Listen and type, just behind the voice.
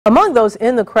Among those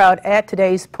in the crowd at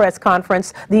today's press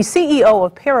conference, the CEO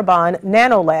of Parabon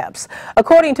Nanolabs.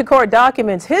 According to court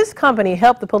documents, his company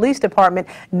helped the police department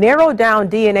narrow down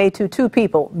DNA to two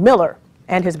people, Miller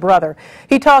and his brother.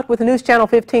 He talked with News Channel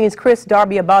 15's Chris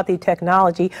Darby about the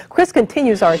technology. Chris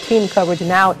continues our team coverage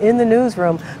now in the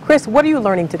newsroom. Chris, what are you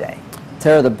learning today?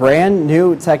 Tara, the brand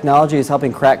new technology is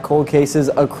helping crack cold cases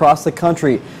across the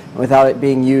country. Without it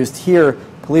being used here,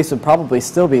 police would probably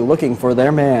still be looking for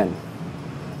their man.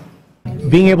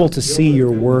 Being able to see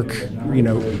your work,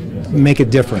 make a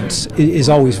difference is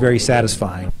always very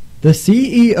satisfying. The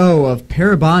CEO of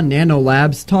Parabon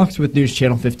Nanolabs talks with News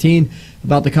Channel 15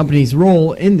 about the company's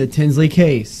role in the Tinsley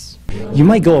case. You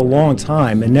might go a long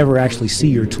time and never actually see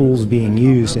your tools being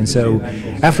used, and so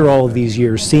after all of these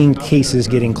years, seeing cases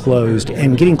getting closed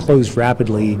and getting closed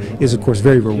rapidly is of course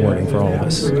very rewarding for all of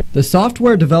us. The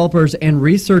software developers and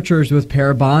researchers with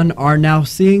Parabon are now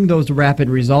seeing those rapid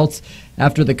results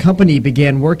after the company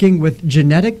began working with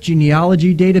genetic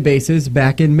genealogy databases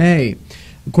back in May.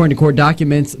 According to court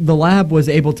documents, the lab was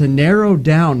able to narrow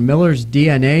down Miller's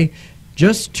DNA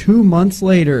just 2 months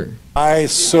later. I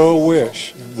so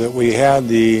wish that we had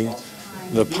the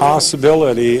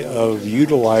possibility of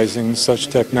utilizing such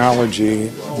technology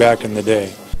back in the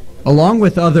day. Along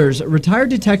with others, retired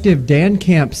detective Dan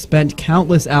Camp spent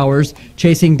countless hours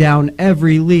chasing down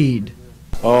every lead.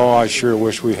 Oh, I sure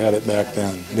wish we had it back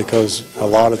then, because a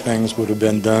lot of things would have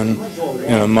been done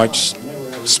in a much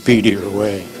speedier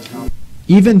way.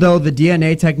 Even though the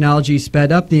DNA technology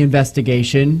sped up the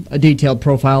investigation, a detailed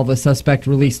profile of a suspect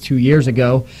released 2 years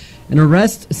ago, an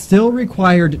arrest still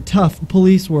required tough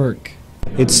police work.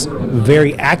 It's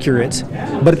very accurate,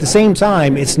 but at the same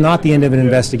time, it's not the end of an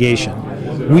investigation.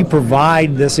 We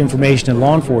provide this information to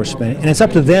law enforcement, and it's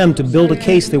up to them to build a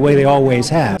case the way they always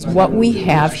have. What we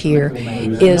have here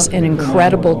is an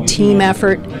incredible team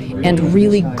effort and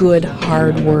really good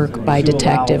hard work by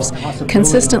detectives,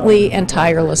 consistently and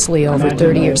tirelessly over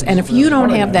 30 years. And if you don't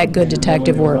have that good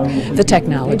detective work, the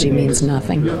technology means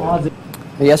nothing.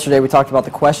 Yesterday we talked about the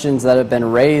questions that have been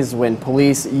raised when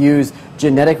police use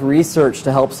genetic research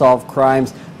to help solve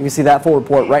crimes. You can see that full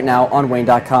report right now on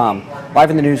Wayne.com. Live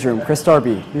in the newsroom, Chris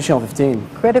Darby, News Channel 15.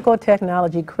 Critical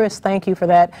technology. Chris, thank you for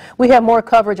that. We have more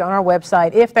coverage on our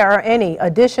website. If there are any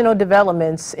additional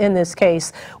developments in this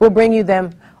case, we'll bring you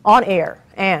them on air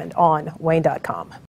and on Wayne.com.